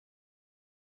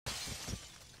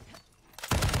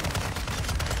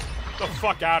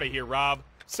fuck out of here, Rob.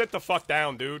 Sit the fuck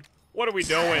down, dude. What are we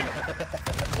doing?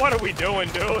 What are we doing,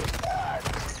 dude?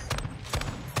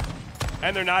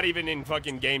 And they're not even in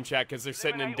fucking game chat because they're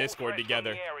sitting in Discord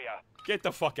together. Get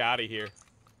the fuck out of here.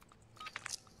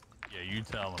 Yeah, you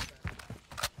tell them.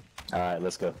 Alright,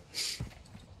 let's go.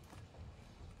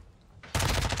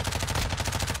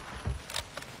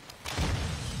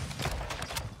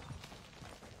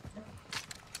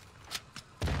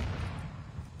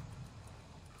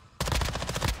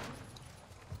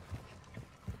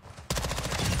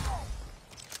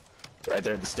 Right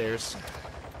there at the stairs.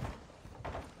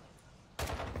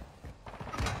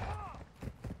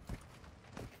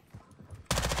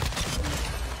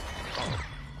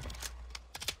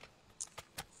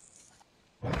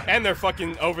 And they're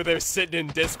fucking over there sitting in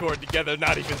Discord together,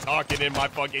 not even talking in my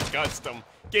fucking custom.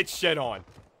 Get shit on.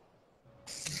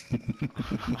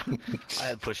 I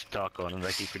had push to talk on and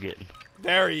I keep forgetting.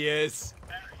 There he is.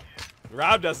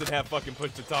 Rob doesn't have fucking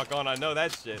push to talk on, I know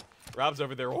that shit. Rob's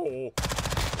over there, oh.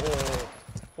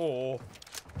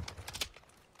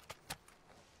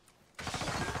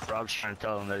 Rob's trying to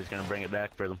tell him that he's gonna bring it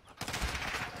back for them.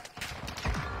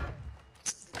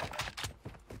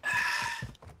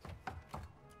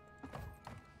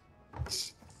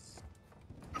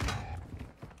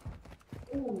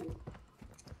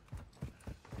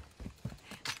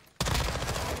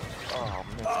 Oh,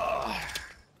 man.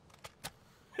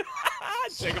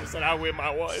 Jacob said I win my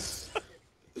ones.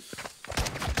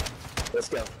 Let's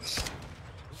go.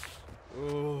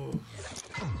 Ooh.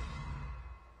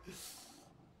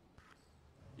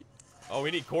 Oh,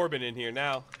 we need Corbin in here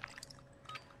now.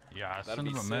 Yeah, I That'll sent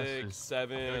be him a message. 6,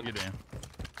 7. Get in.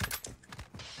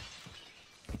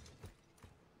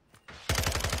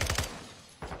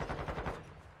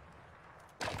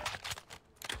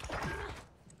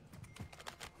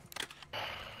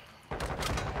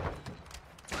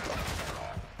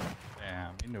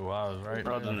 Damn, he knew I was right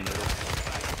Rob's in the there. middle.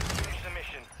 Finish the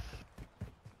mission.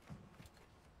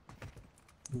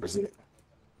 Where's it?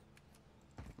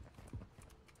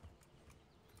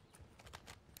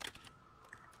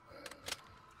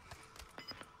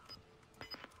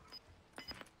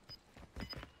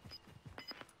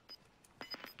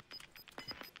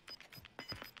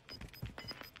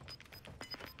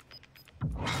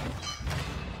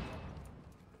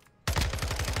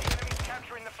 Enemies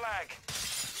capturing the flag.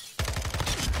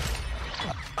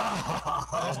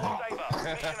 Saber,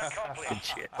 mission accomplished. Good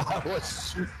shit. I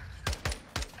was shooting.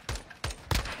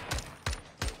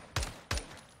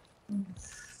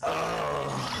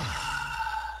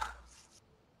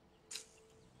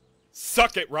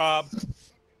 Suck it, Rob.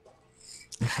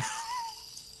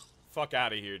 Fuck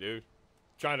out of here, dude.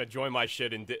 Trying to join my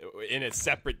shit in a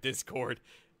separate Discord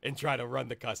and try to run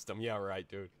the custom. Yeah, right,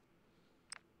 dude.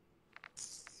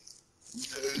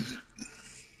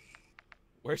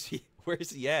 Where's he?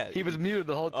 Where's he at? He was muted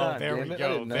the whole Oh, time. there damn we it. I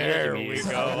go. didn't know. There we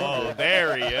go. Oh,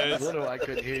 there he is. Little I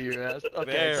couldn't hear your ass.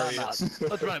 Okay, There time he out.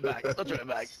 Let's run it back. Let's run it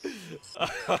back.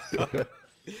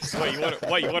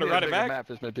 Wait, you want to run it back? Map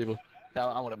this many people. No,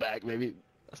 I want it back, maybe.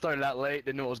 I started out late,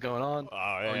 didn't know what was going on. Oh,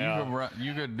 Oh, yeah.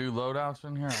 you could do loadouts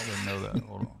in here? I didn't know that.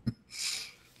 Hold on.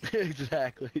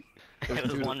 Exactly. It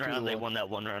was two- one two to round, they one. won that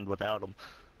one round without him.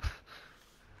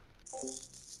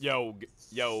 Yo.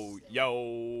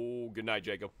 Good night,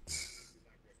 Jacob.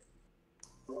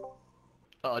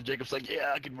 Oh, Jacob's like,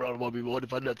 yeah, I can run 1v1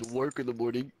 if I don't have to work in the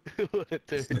morning.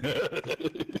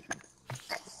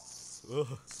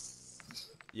 Ugh.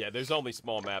 Yeah, there's only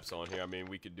small maps on here. I mean,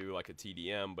 we could do like a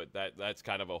TDM, but that's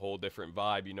kind of a whole different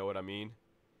vibe. You know what I mean?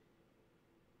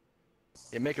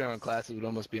 Yeah, making our own classes would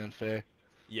almost be unfair.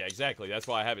 Yeah, exactly. That's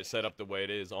why I have it set up the way it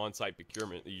is. On-site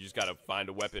procurement. You just gotta find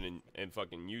a weapon and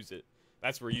fucking use it.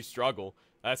 That's where you struggle.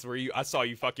 That's where I saw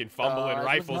you fucking fumbling I was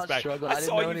rifles not back. struggling. I I didn't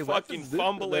saw know you any fucking weapons, dude.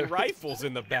 fumbling rifles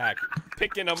in the back,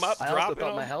 picking them up, I also dropping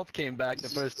thought my them. health came back the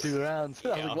first 2 rounds. I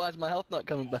was Yeah. like, why is my health not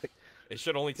coming back? It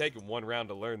should only take him 1 round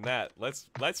to learn that. Let's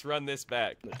run this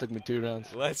back. It took me 2 rounds.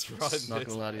 Let's run Not this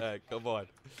gonna lie to you. back. Come on.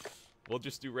 We'll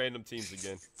just do random teams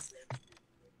again.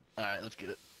 Alright, let's get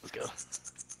it. Let's go.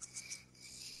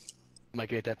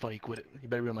 Mike ain't that funny, quit it. You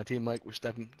better be on my team, Mike. We're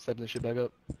stepping this shit back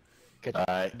up. Catch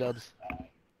Alright. dubs.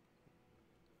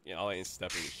 Yeah, I ain't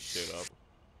stepping this shit up.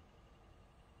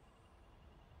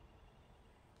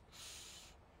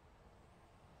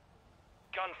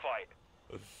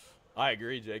 Gunfight. I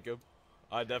agree, Jacob.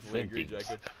 I definitely Same agree, teams.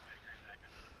 Jacob.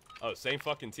 Oh, same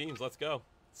fucking teams. Let's go.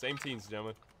 Same teams,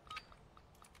 gentlemen.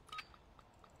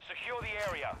 Secure the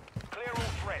area. Clear all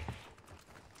threats.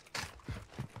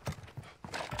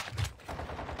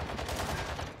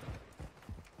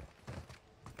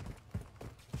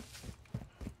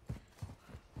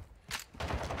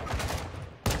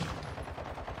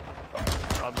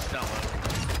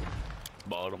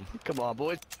 Bottom. Come on,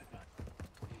 boys.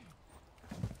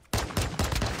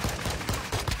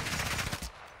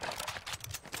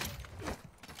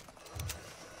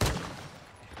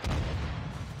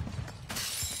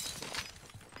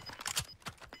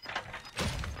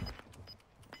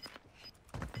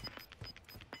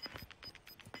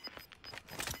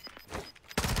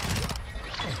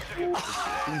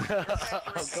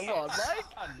 Come on, Mike.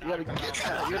 You gotta get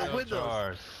that. You gotta win those.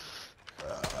 Charge.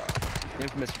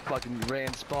 Infamous fucking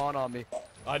ran spawn on me.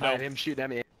 I I know. had him shooting at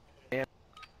me.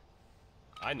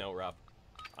 I know, Rob.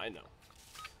 I know.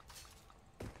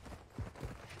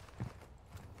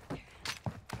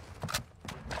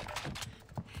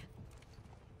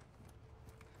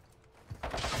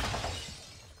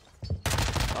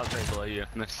 I'll take below you.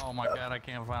 Oh my god, I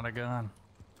can't find a gun.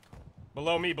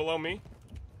 Below me, below me.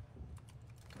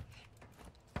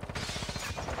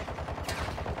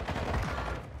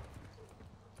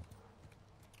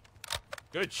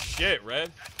 Good shit,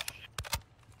 Red.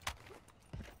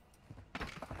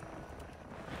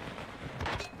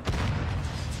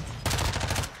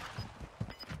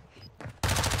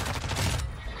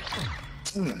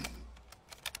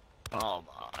 Oh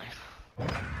my.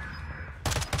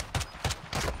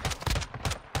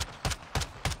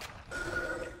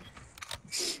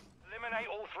 Eliminate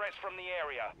all threats from the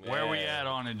area. Where we Yeah. at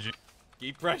on it, G?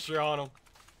 Keep pressure on him.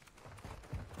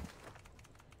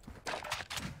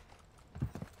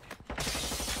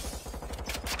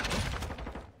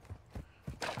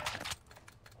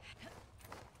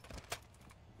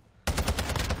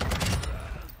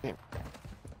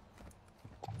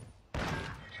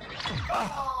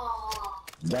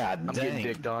 God I'm getting dang.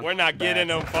 dicked on. We're not getting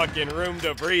them fucking room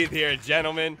to breathe here,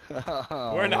 gentlemen.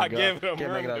 Oh We're my not God. giving them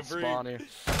Can't make room it to out spawn here.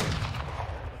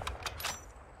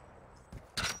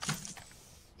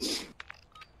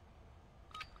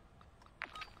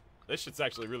 This shit's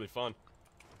actually really fun.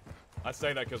 I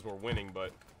say that because we're winning,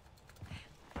 but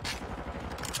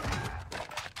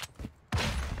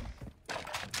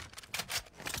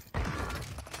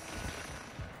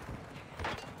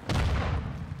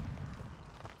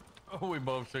Oh, we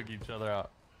both took each other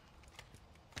out.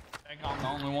 I think I'm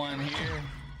the only one here.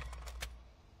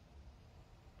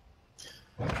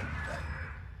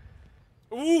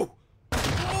 ooh,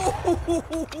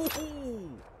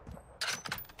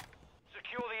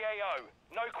 Secure the AO.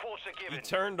 No quarter he given.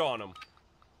 turned on him.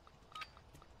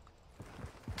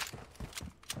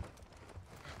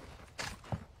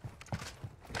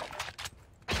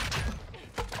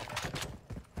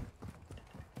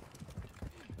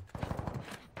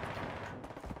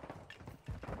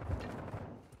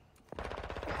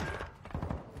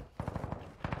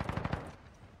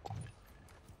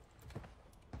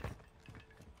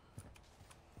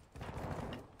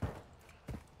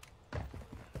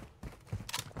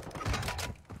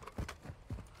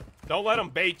 Don't let him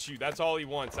bait you. That's all he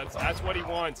wants. That's what he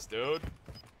wants, dude.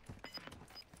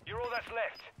 You're all that's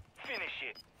left. Finish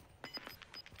it.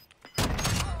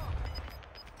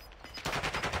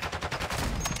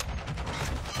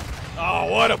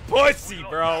 Oh, what a pussy,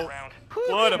 bro. Round.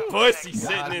 What a pussy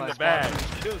sitting God, in my the spawn bag.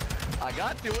 is- Dude, I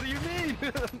got to. What do you mean?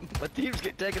 My team's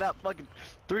get taken out fucking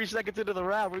 3 seconds into the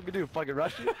round. What do we do? Fucking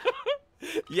rush you?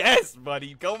 Yes,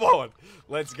 buddy. Come on.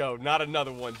 Let's go. Not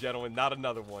another one, gentlemen. Not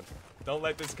another one. Don't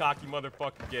let this cocky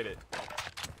motherfucker get it.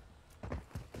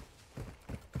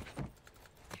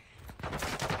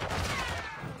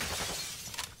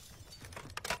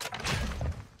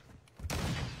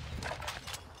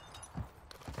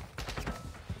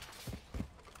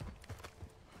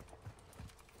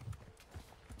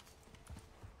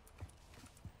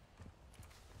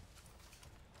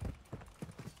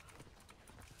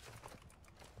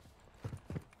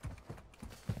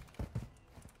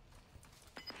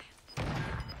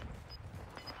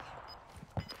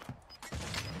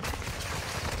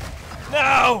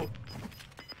 No!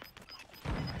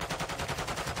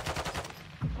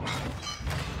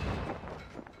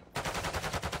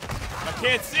 I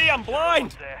can't see, I'm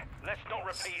blind! There. Let's not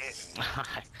repeat it.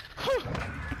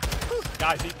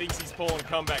 Guys, he thinks he's pulling a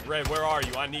comeback. Red, where are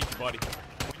you? I need you, buddy.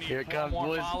 We need Here it 4 comes, more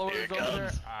boys. followers Here it over there.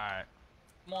 comes. Alright.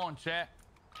 Come on, chat.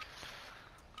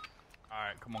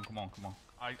 Alright, come on, come on, come on.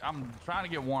 I'm trying to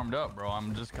get warmed up, bro.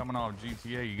 I'm just coming off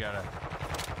GTA. You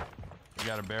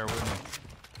gotta bear with me.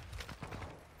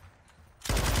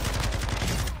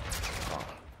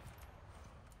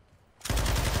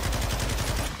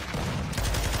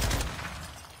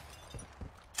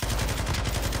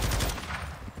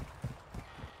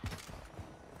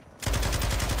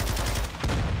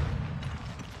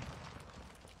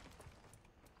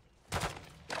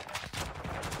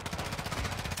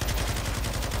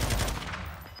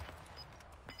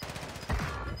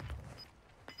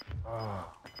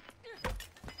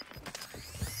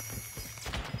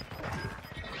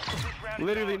 round is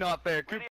Literally on. not fair. Ready